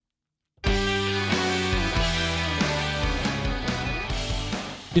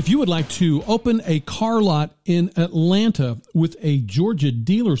If you would like to open a car lot in Atlanta with a Georgia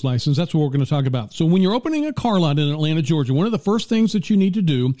dealer's license, that's what we're going to talk about. So when you're opening a car lot in Atlanta, Georgia, one of the first things that you need to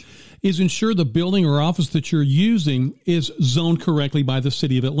do is ensure the building or office that you're using is zoned correctly by the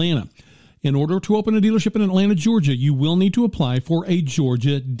city of Atlanta. In order to open a dealership in Atlanta, Georgia, you will need to apply for a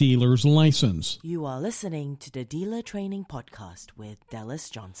Georgia dealer's license. You are listening to the Dealer Training Podcast with Dallas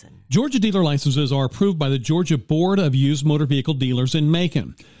Johnson. Georgia dealer licenses are approved by the Georgia Board of Used Motor Vehicle Dealers in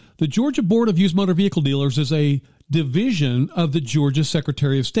Macon. The Georgia Board of Used Motor Vehicle Dealers is a division of the Georgia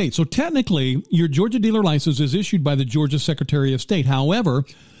Secretary of State. So technically, your Georgia dealer license is issued by the Georgia Secretary of State. However,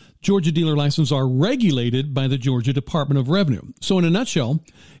 Georgia dealer licenses are regulated by the Georgia Department of Revenue. So in a nutshell,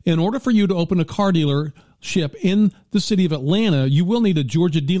 in order for you to open a car dealership in the city of Atlanta, you will need a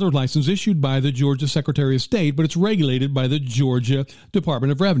Georgia dealer license issued by the Georgia Secretary of State, but it's regulated by the Georgia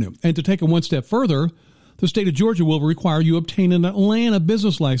Department of Revenue. And to take it one step further, the state of Georgia will require you obtain an Atlanta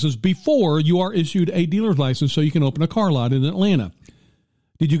business license before you are issued a dealer's license so you can open a car lot in Atlanta.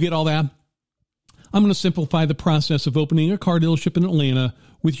 Did you get all that? I'm going to simplify the process of opening a car dealership in Atlanta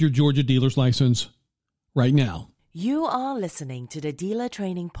with your Georgia dealer's license right now. You are listening to the Dealer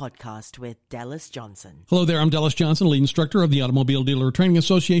Training Podcast with Dallas Johnson. Hello there, I'm Dallas Johnson, lead instructor of the Automobile Dealer Training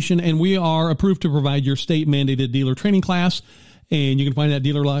Association, and we are approved to provide your state-mandated dealer training class. And you can find that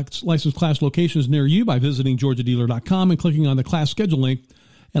dealer license class locations near you by visiting georgiadealer.com and clicking on the class schedule link.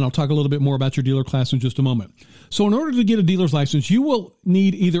 And I'll talk a little bit more about your dealer class in just a moment. So in order to get a dealer's license, you will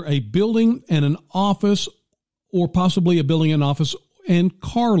need either a building and an office or possibly a building and office and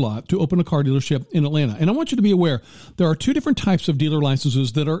car lot to open a car dealership in Atlanta. And I want you to be aware, there are two different types of dealer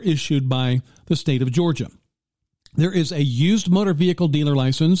licenses that are issued by the state of Georgia. There is a used motor vehicle dealer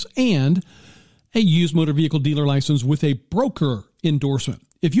license and a used motor vehicle dealer license with a broker endorsement.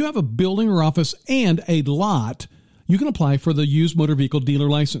 If you have a building or office and a lot, you can apply for the used motor vehicle dealer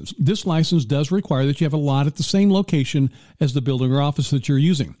license. This license does require that you have a lot at the same location as the building or office that you're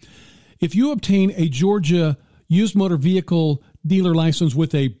using. If you obtain a Georgia used motor vehicle dealer license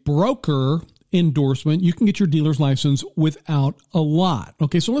with a broker endorsement, you can get your dealer's license without a lot.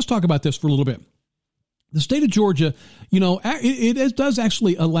 Okay, so let's talk about this for a little bit. The state of Georgia, it does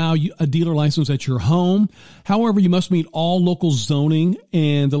actually allow you a dealer license at your home. However, you must meet all local zoning,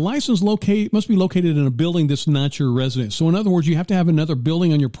 and the license must be located in a building that's not your residence. So in other words, you have to have another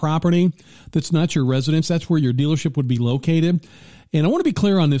building on your property that's not your residence. That's where your dealership would be located. And I want to be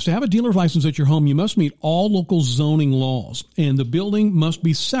clear on this. To have a dealer's license at your home, you must meet all local zoning laws, and the building must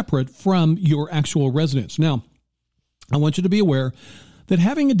be separate from your actual residence. Now, I want you to be aware that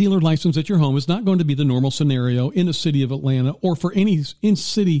having a dealer license at your home is not going to be the normal scenario in the city of Atlanta or for any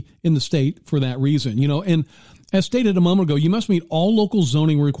city in the state for that reason. And as stated a moment ago, you must meet all local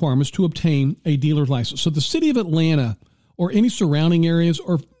zoning requirements to obtain a dealer's license. So the city of Atlanta or any surrounding areas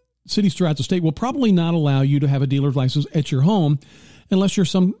or cities throughout the state will probably not allow you to have a dealer's license at your home unless you're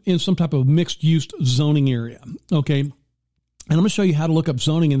in some type of mixed-use zoning area. Okay, and I'm going to show you how to look up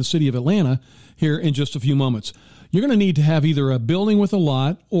zoning in the city of Atlanta here in just a few moments. You're going to need to have either a building with a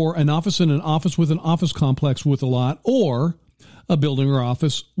lot or an office and an office with an office complex with a lot, or a building or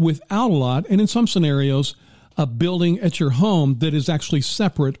office without a lot. And in some scenarios, a building at your home that is actually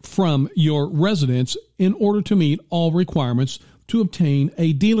separate from your residence in order to meet all requirements to obtain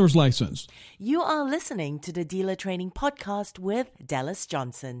a dealer's license. You are listening to the Dealer Training Podcast with Dallas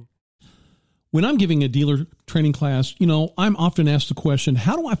Johnson. When I'm giving a dealer training class, I'm often asked the question,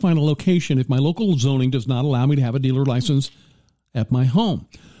 how do I find a location if my local zoning does not allow me to have a dealer license at my home?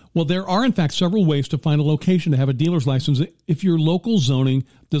 Well, there are, in fact, several ways to find a location to have a dealer's license if your local zoning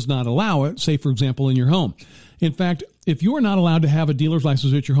does not allow it, say, for example, in your home. In fact, if you are not allowed to have a dealer's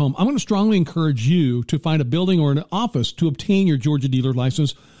license at your home, I'm going to strongly encourage you to find a building or an office to obtain your Georgia dealer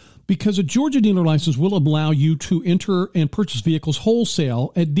license, because a Georgia dealer license will allow you to enter and purchase vehicles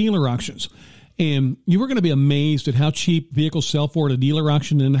wholesale at dealer auctions. And you are going to be amazed at how cheap vehicles sell for at a dealer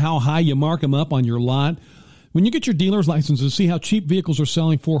auction and how high you mark them up on your lot. When you get your dealer's license and see how cheap vehicles are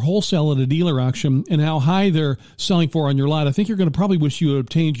selling for wholesale at a dealer auction and how high they're selling for on your lot, I think you're going to probably wish you had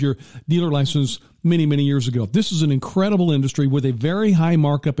obtained your dealer license many, many years ago. This is an incredible industry with a very high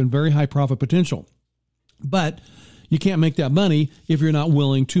markup and very high profit potential. But you can't make that money if you're not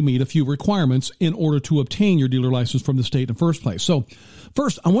willing to meet a few requirements in order to obtain your dealer license from the state in the first place. So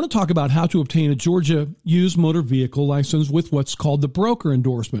first, I want to talk about how to obtain a Georgia used motor vehicle license with what's called the broker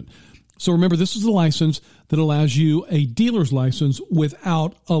endorsement. So remember, this is the license that allows you a dealer's license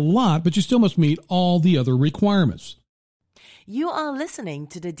without a lot, but you still must meet all the other requirements. You are listening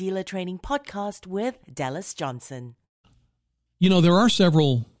to the Dealer Training Podcast with Dallas Johnson. There are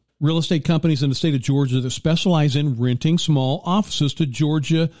several real estate companies in the state of Georgia that specialize in renting small offices to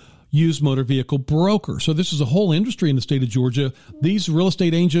Georgia used motor vehicle brokers. So this is a whole industry in the state of Georgia. These real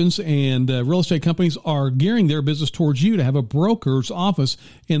estate agents and real estate companies are gearing their business towards you to have a broker's office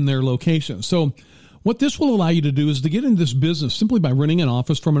in their location. So what this will allow you to do is to get into this business simply by renting an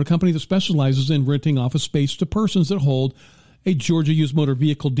office from a company that specializes in renting office space to persons that hold a Georgia used motor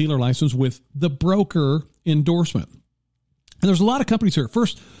vehicle dealer license with the broker endorsement. And there's a lot of companies here.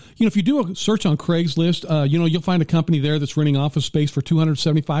 First, if you do a search on Craigslist, you'll find a company there that's renting office space for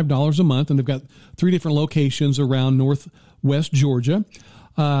 $275 a month, and they've got 3 different locations around northwest Georgia.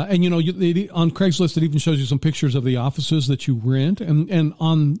 On Craigslist, it even shows you some pictures of the offices that you rent. And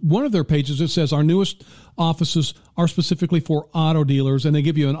on one of their pages, it says our newest offices are specifically for auto dealers, and they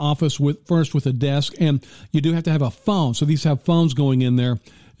give you an office furnished with a desk, and you do have to have a phone. So these have phones going in there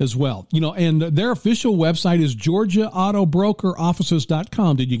as well. And their official website is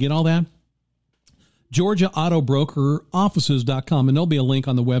GeorgiaAutoBrokerOffices.com. Did you get all that? GeorgiaAutoBrokerOffices.com. And there'll be a link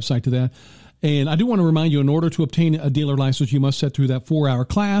on the website to that. And I do want to remind you, in order to obtain a dealer license, you must sit through that 4-hour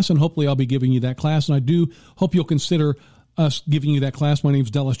class, and hopefully I'll be giving you that class. And I do hope you'll consider us giving you that class. My name is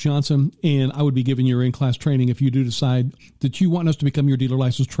Dallas Johnson, and I would be giving your in-class training if you do decide that you want us to become your dealer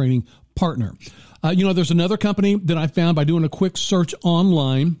license training partner. There's another company that I found by doing a quick search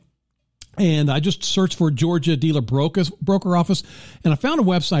online, and I just searched for Georgia Dealer Broker Office, and I found a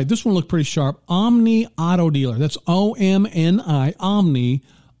website. This one looked pretty sharp. Omni Auto Dealer. That's OMNI, Omni,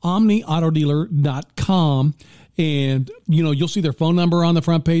 OmniAutoDealer.com. And, you'll see their phone number on the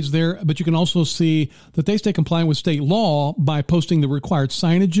front page there, but you can also see that they stay compliant with state law by posting the required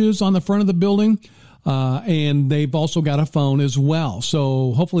signages on the front of the building. And they've also got a phone as well.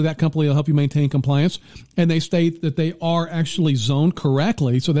 So hopefully that company will help you maintain compliance. And they state that they are actually zoned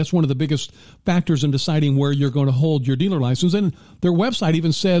correctly. So that's one of the biggest factors in deciding where you're going to hold your dealer license. And their website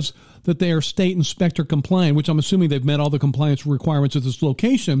even says that they are state inspector compliant, which I'm assuming they've met all the compliance requirements at this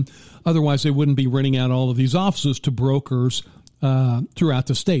location. Otherwise, they wouldn't be renting out all of these offices to brokers throughout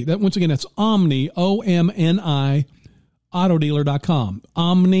the state. That, once again, that's Omni, OMNI, Autodealer.com,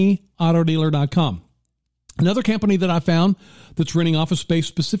 OmniAutodealer.com. Another company that I found that's renting office space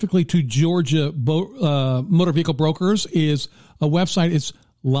specifically to Georgia motor vehicle brokers is a website. It's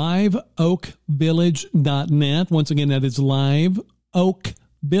liveoakvillage.net. Once again, that is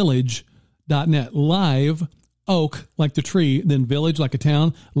liveoakvillage.net. Live Oak, like the tree, then village, like a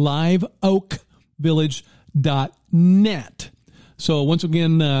town. Liveoakvillage.net. So once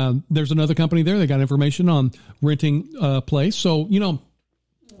again, there's another company there. They got information on renting a place. So,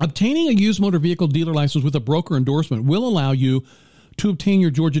 obtaining a used motor vehicle dealer license with a broker endorsement will allow you to obtain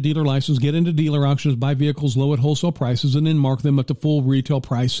your Georgia dealer license, get into dealer auctions, buy vehicles low at wholesale prices, and then mark them at the full retail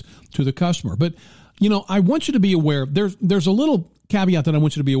price to the customer. But, I want you to be aware, there's a little caveat that I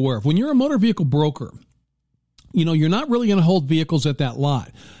want you to be aware of. When you're a motor vehicle broker, you're not really going to hold vehicles at that lot.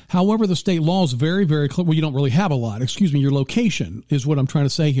 However, the state law is very, very clear. Well, you don't really have a lot. Your location is what I'm trying to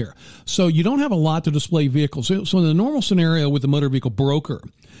say here. So you don't have a lot to display vehicles. So in the normal scenario with the motor vehicle broker,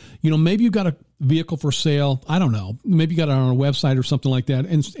 maybe you've got a vehicle for sale. I don't know. Maybe you got it on a website or something like that.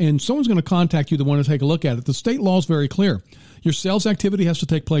 And someone's going to contact you that want to take a look at it. The state law is very clear. Your sales activity has to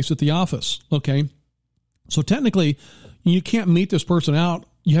take place at the office. Okay. So technically, you can't meet this person out.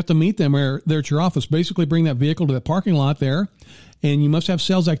 You have to meet them there at your office. Basically, bring that vehicle to the parking lot there, and you must have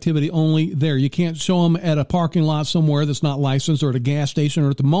sales activity only there. You can't show them at a parking lot somewhere that's not licensed, or at a gas station,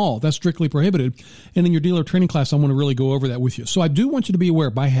 or at the mall. That's strictly prohibited. And in your dealer training class, I want to really go over that with you. So I do want you to be aware,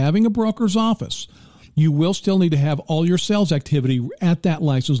 by having a broker's office, you will still need to have all your sales activity at that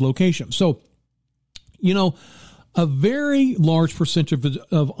licensed location. So, a very large percentage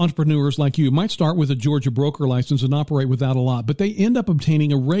of entrepreneurs like you might start with a Georgia broker license and operate without a lot, but they end up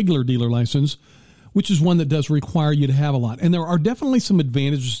obtaining a regular dealer license, which is one that does require you to have a lot. And there are definitely some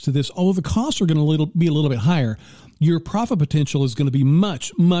advantages to this, although the costs are going to be a little bit higher. Your profit potential is going to be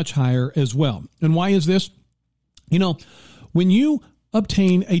much, much higher as well. And why is this? When you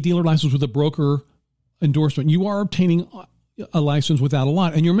obtain a dealer license with a broker endorsement, you are obtaining a license without a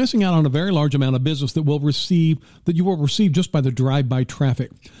lot, and you're missing out on a very large amount of business that you will receive just by the drive-by traffic.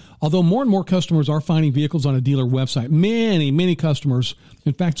 Although more and more customers are finding vehicles on a dealer website, many customers,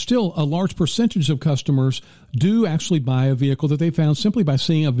 in fact, still a large percentage of customers do actually buy a vehicle that they found simply by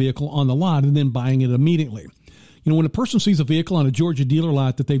seeing a vehicle on the lot and then buying it immediately. When a person sees a vehicle on a Georgia dealer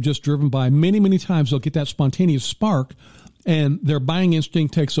lot that they've just driven by many times, they'll get that spontaneous spark, and their buying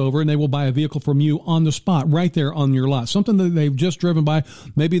instinct takes over, and they will buy a vehicle from you on the spot, right there on your lot. Something that they've just driven by.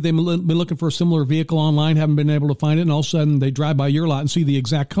 Maybe they've been looking for a similar vehicle online, haven't been able to find it, and all of a sudden they drive by your lot and see the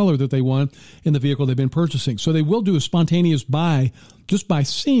exact color that they want in the vehicle they've been purchasing. So they will do a spontaneous buy just by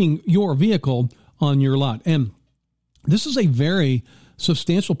seeing your vehicle on your lot. And this is a very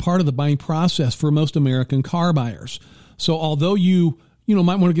substantial part of the buying process for most American car buyers. So although you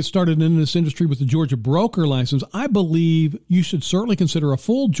might want to get started in this industry with the Georgia broker license, I believe you should certainly consider a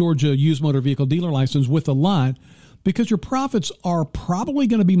full Georgia used motor vehicle dealer license with a lot, because your profits are probably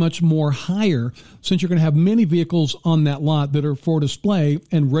going to be much more higher since you're going to have many vehicles on that lot that are for display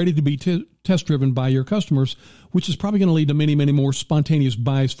and ready to be test driven by your customers, which is probably going to lead to many, many more spontaneous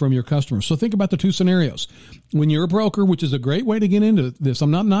buys from your customers. So think about the two scenarios. When you're a broker, which is a great way to get into this, I'm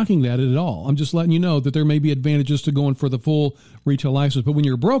not knocking that at all. I'm just letting you know that there may be advantages to going for the full retail license. But when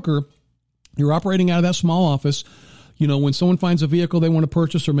you're a broker, you're operating out of that small office. When someone finds a vehicle they want to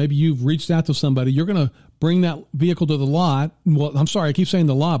purchase, or maybe you've reached out to somebody, you're going to bring that vehicle to the lot. Well, I'm sorry, I keep saying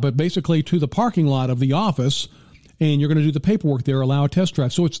the lot, but basically to the parking lot of the office, and you're going to do the paperwork there, allow a test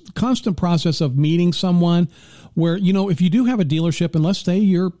drive. So it's the constant process of meeting someone where, if you do have a dealership, and let's say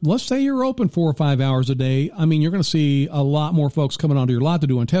you're open 4 or 5 hours a day, I mean, you're going to see a lot more folks coming onto your lot to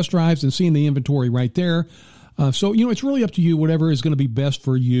doing test drives and seeing the inventory right there. So it's really up to you, whatever is going to be best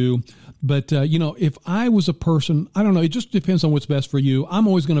for you. But, if I was a person, I don't know, it just depends on what's best for you. I'm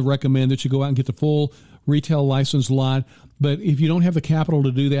always going to recommend that you go out and get the full retail license lot. But if you don't have the capital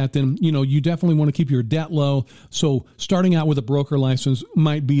to do that, then, you definitely want to keep your debt low. So starting out with a broker license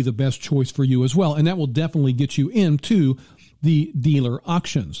might be the best choice for you as well. And that will definitely get you into the dealer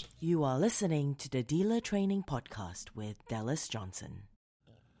auctions. You are listening to the Dealer Training Podcast with Dallas Johnson.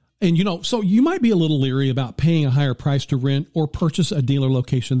 And, so you might be a little leery about paying a higher price to rent or purchase a dealer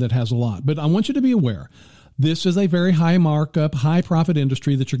location that has a lot. But I want you to be aware, this is a very high markup, high profit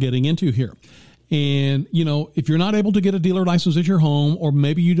industry that you're getting into here. And, if you're not able to get a dealer license at your home, or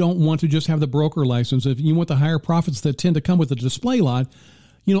maybe you don't want to just have the broker license, if you want the higher profits that tend to come with a display lot,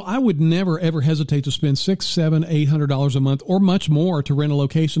 I would never, ever hesitate to spend $600, $700, $800 a month or much more to rent a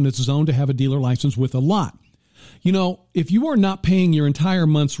location that's zoned to have a dealer license with a lot. If you are not paying your entire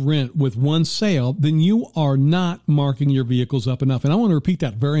month's rent with one sale, then you are not marking your vehicles up enough. And I want to repeat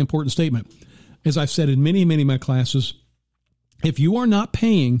that very important statement. As I've said in many, many of my classes, if you are not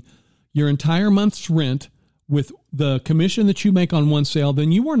paying your entire month's rent with the commission that you make on one sale,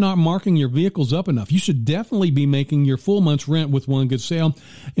 then you are not marking your vehicles up enough. You should definitely be making your full month's rent with one good sale.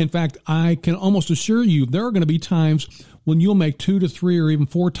 In fact, I can almost assure you there are going to be times when you'll make 2 to 3 or even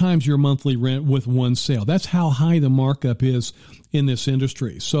 4 times your monthly rent with one sale. That's how high the markup is in this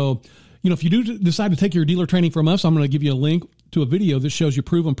industry. So, if you do decide to take your dealer training from us, I'm going to give you a link to a video that shows you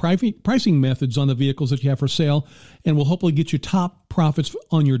proven pricing methods on the vehicles that you have for sale, and will hopefully get you top profits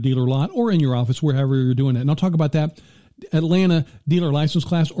on your dealer lot or in your office, wherever you're doing it. And I'll talk about that Atlanta dealer license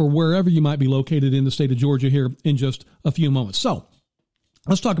class, or wherever you might be located in the state of Georgia here in just a few moments. So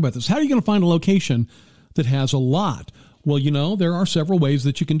let's talk about this. How are you going to find a location that has a lot? Well, there are several ways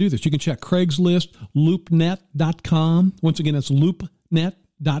that you can do this. You can check Craigslist, LoopNet.com. Once again, that's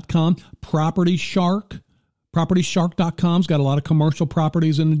LoopNet.com. Property Shark. PropertyShark.com's got a lot of commercial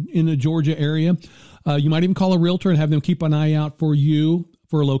properties in the Georgia area. You might even call a realtor and have them keep an eye out for you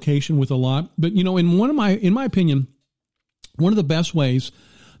for a location with a lot. But, in my opinion, one of the best ways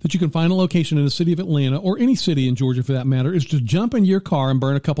that you can find a location in the city of Atlanta, or any city in Georgia for that matter, is to jump into your car and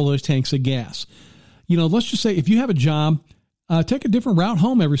burn a couple of those tanks of gas. Let's just say if you have a job, take a different route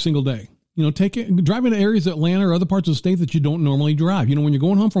home every single day. Drive into areas of Atlanta or other parts of the state that you don't normally drive. When you're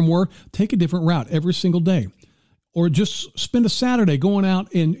going home from work, take a different route every single day. Or just spend a Saturday going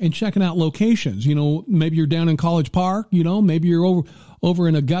out and checking out locations. Maybe you're down in College Park, maybe you're over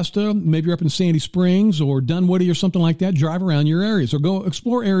in Augusta, maybe you're up in Sandy Springs or Dunwoody or something like that. Drive around your areas or go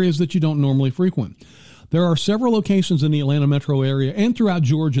explore areas that you don't normally frequent. There are several locations in the Atlanta metro area and throughout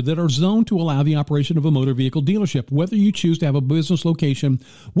Georgia that are zoned to allow the operation of a motor vehicle dealership, whether you choose to have a business location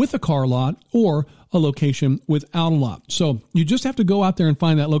with a car lot or a location without a lot. So you just have to go out there and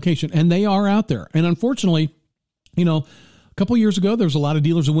find that location, and they are out there. And unfortunately, a couple of years ago, there was a lot of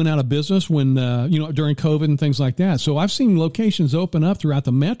dealers that went out of business when, during COVID and things like that. So I've seen locations open up throughout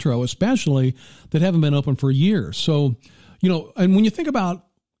the metro, especially, that haven't been open for years. So, and when you think about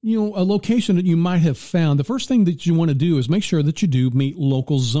a location that you might have found, the first thing that you want to do is make sure that you do meet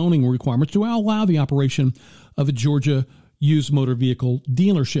local zoning requirements to allow the operation of a Georgia used motor vehicle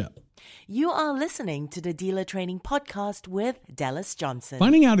dealership. You are listening to the Dealer Training Podcast with Dallas Johnson.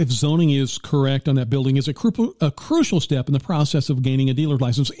 Finding out if zoning is correct on that building is a crucial step in the process of gaining a dealer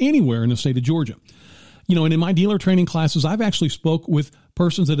license anywhere in the state of Georgia. And in my dealer training classes, I've actually spoke with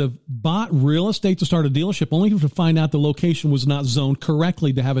persons that have bought real estate to start a dealership only to find out the location was not zoned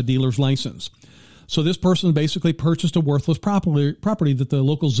correctly to have a dealer's license. So this person basically purchased a worthless property that the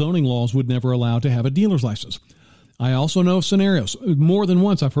local zoning laws would never allow to have a dealer's license. I also know of scenarios, more than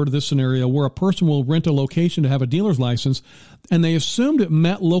once I've heard of this scenario, where a person will rent a location to have a dealer's license, and they assumed it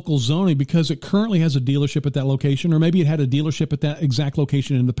met local zoning because it currently has a dealership at that location, or maybe it had a dealership at that exact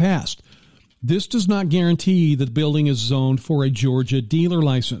location in the past. This does not guarantee that the building is zoned for a Georgia dealer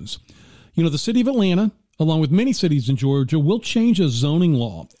license. The city of Atlanta, along with many cities in Georgia, will change a zoning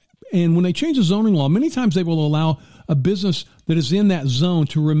law. And when they change a zoning law, many times they will allow a business that is in that zone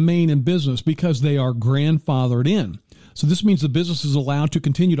to remain in business because they are grandfathered in. So this means the business is allowed to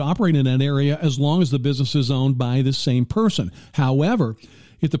continue to operate in that area as long as the business is owned by the same person. However,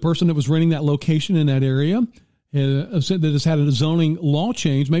 if the person that was renting that location in that area that has had a zoning law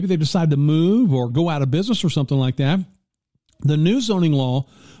change, maybe they decide to move or go out of business or something like that, the new zoning law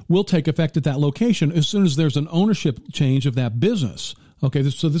will take effect at that location as soon as there's an ownership change of that business. Okay,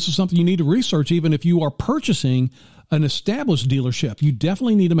 so this is something you need to research even if you are purchasing an established dealership. You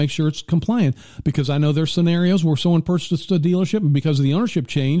definitely need to make sure it's compliant, because I know there's scenarios where someone purchased a dealership and because of the ownership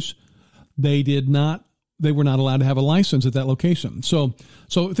change, they were not allowed to have a license at that location. So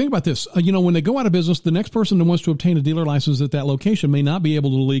think about this. When they go out of business, the next person that wants to obtain a dealer license at that location may not be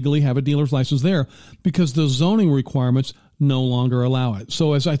able to legally have a dealer's license there because the zoning requirements no longer allow it.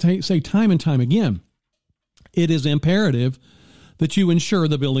 So as I say time and time again, it is imperative that you ensure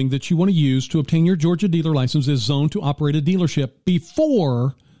the building that you want to use to obtain your Georgia dealer license is zoned to operate a dealership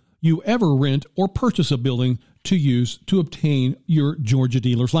before you ever rent or purchase a building to use to obtain your Georgia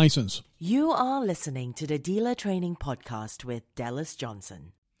dealer's license. You are listening to the Dealer Training Podcast with Dallas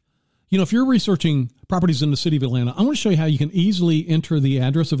Johnson. If you're researching properties in the city of Atlanta, I want to show you how you can easily enter the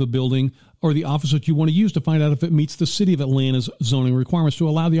address of a building or the office that you want to use to find out if it meets the city of Atlanta's zoning requirements to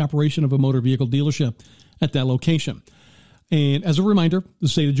allow the operation of a motor vehicle dealership at that location. And as a reminder, the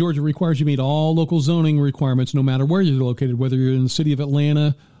state of Georgia requires you meet all local zoning requirements no matter where you're located, whether you're in the city of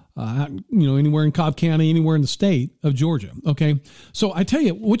Atlanta, anywhere in Cobb County, anywhere in the state of Georgia. Okay. So I tell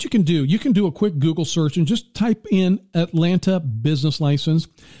you what you can do a quick Google search and just type in Atlanta business license,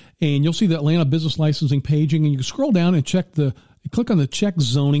 and you'll see the Atlanta business licensing paging, and you can scroll down and click on the check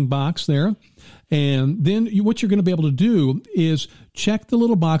zoning box there. And then what you're going to be able to do is check the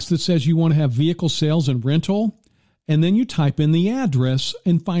little box that says you want to have vehicle sales and rental. And then you type in the address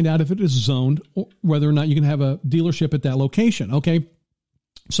and find out if it is zoned or whether or not you can have a dealership at that location. Okay.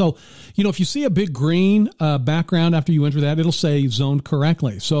 So, if you see a big green background after you enter that, it'll say zoned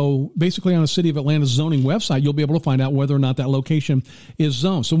correctly. So basically on the City of Atlanta's zoning website, you'll be able to find out whether or not that location is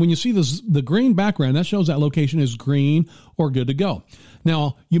zoned. So when you see the green background, that shows that location is green or good to go.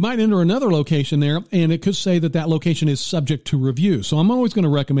 Now, you might enter another location there, and it could say that location is subject to review. So I'm always going to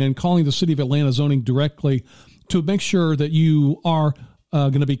recommend calling the City of Atlanta zoning directly to make sure that you are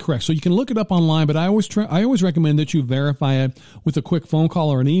going to be correct. So you can look it up online, but I always recommend that you verify it with a quick phone call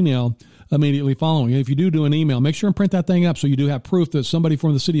or an email immediately following. If you do an email, make sure and print that thing up so you do have proof that somebody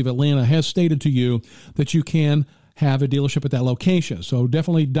from the city of Atlanta has stated to you that you can have a dealership at that location. So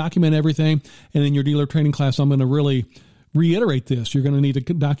definitely document everything. And in your dealer training class, I'm going to really reiterate this. You're going to need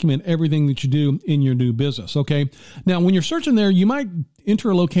to document everything that you do in your new business. Okay. Now, when you're searching there, you might enter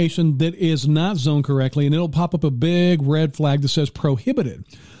a location that is not zoned correctly, and it'll pop up a big red flag that says prohibited.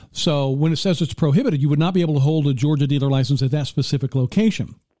 So when it says it's prohibited, you would not be able to hold a Georgia dealer license at that specific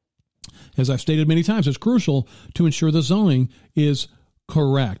location. As I've stated many times, it's crucial to ensure the zoning is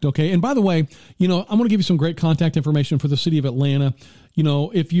correct. Okay. And by the way, I'm going to give you some great contact information for the city of Atlanta.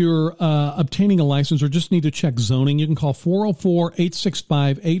 If you're obtaining a license or just need to check zoning, you can call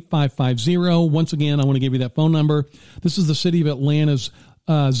 404-865-8550. Once again, I want to give you that phone number. This is the city of Atlanta's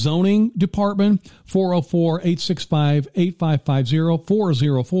zoning department, 404-865-8550,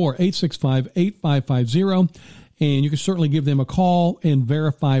 404-865-8550. And you can certainly give them a call and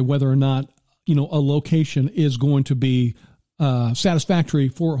verify whether or not, a location is going to be satisfactory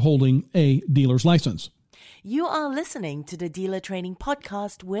for holding a dealer's license. You are listening to the Dealer Training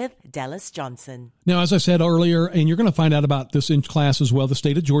Podcast with Dallas Johnson. Now, as I said earlier, and you're going to find out about this in class as well, the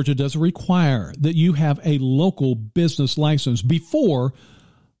state of Georgia does require that you have a local business license before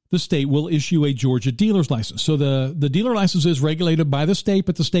the state will issue a Georgia dealer's license. So the dealer license is regulated by the state,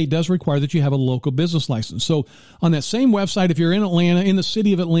 but the state does require that you have a local business license. So on that same website, if you're in Atlanta, in the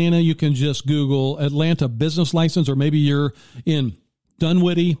city of Atlanta, you can just Google Atlanta business license, or maybe you're in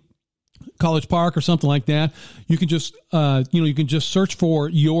Dunwoody, College Park, or something like that. You can just, you can just search for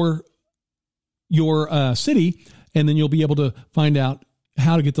your city, and then you'll be able to find out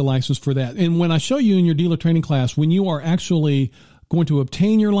how to get the license for that. And when I show you in your dealer training class, when you are actually going to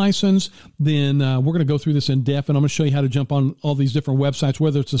obtain your license, then we're going to go through this in depth, and I'm going to show you how to jump on all these different websites,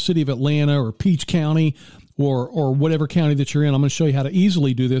 whether it's the city of Atlanta or Peach County or whatever county that you're in. I'm going to show you how to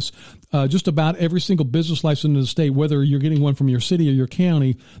easily do this. Just about every single business license in the state, whether you're getting one from your city or your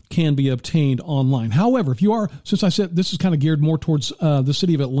county, can be obtained online. However, if you are, since I said this is kind of geared more towards the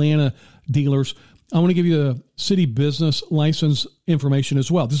city of Atlanta dealers, I want to give you the city business license information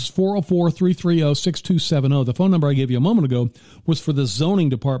as well. This is 404-330-6270. The phone number I gave you a moment ago was for the zoning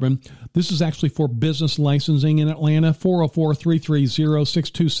department. This is actually for business licensing in Atlanta,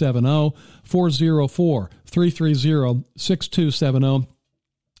 404-330-6270, 404-330-6270.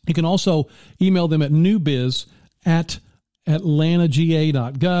 You can also email them at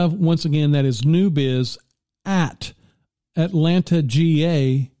newbiz@atlantagA.gov. Once again, that is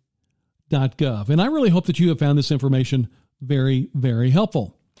newbiz@atlantagA.gov. And I really hope that you have found this information very, very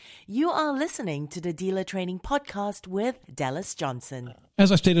helpful. You are listening to the Dealer Training Podcast with Dallas Johnson.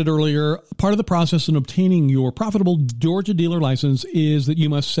 As I stated earlier, part of the process in obtaining your profitable Georgia dealer license is that you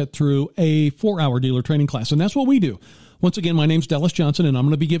must sit through a 4-hour dealer training class. And that's what we do. Once again, my name's Dallas Johnson, and I'm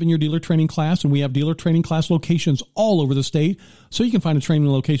going to be giving your dealer training class, and we have dealer training class locations all over the state. So you can find a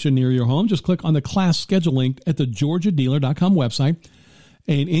training location near your home. Just click on the class schedule link at the GeorgiaDealer.com website.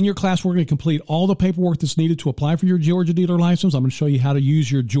 And in your class, we're going to complete all the paperwork that's needed to apply for your Georgia dealer license. I'm going to show you how to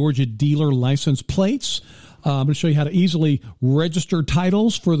use your Georgia dealer license plates. I'm going to show you how to easily register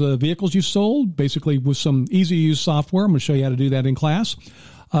titles for the vehicles you sold, basically with some easy-to-use software. I'm going to show you how to do that in class.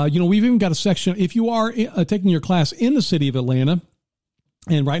 We've even got a section, if you are taking your class in the city of Atlanta,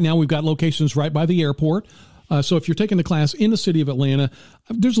 and right now we've got locations right by the airport. So if you're taking the class in the city of Atlanta,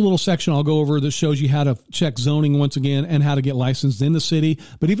 there's a little section I'll go over that shows you how to check zoning once again and how to get licensed in the city.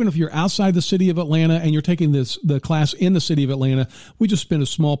 But even if you're outside the city of Atlanta and you're taking the class in the city of Atlanta, we just spend a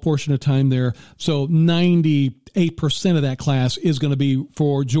small portion of time there. So 98% of that class is going to be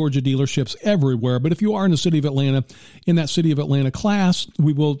for Georgia dealerships everywhere. But if you are in the city of Atlanta, in that city of Atlanta class,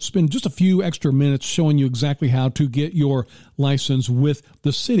 we will spend just a few extra minutes showing you exactly how to get your license with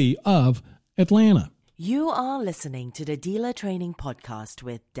the city of Atlanta. You are listening to the Dealer Training Podcast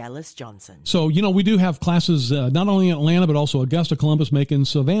with Dallas Johnson. So, we do have classes not only in Atlanta, but also Augusta, Columbus, Macon,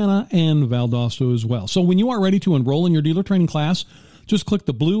 Savannah, and Valdosta as well. So when you are ready to enroll in your dealer training class, just click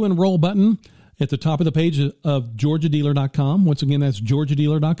the blue enroll button at the top of the page of GeorgiaDealer.com. Once again, that's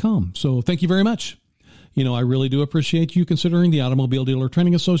GeorgiaDealer.com. So thank you very much. I really do appreciate you considering the Automobile Dealer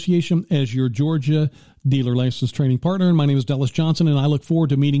Training Association as your Georgia dealer license training partner. And my name is Dallas Johnson, and I look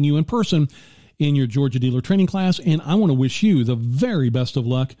forward to meeting you in person in your Georgia dealer training class, and I want to wish you the very best of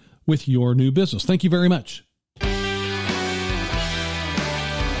luck with your new business. Thank you very much.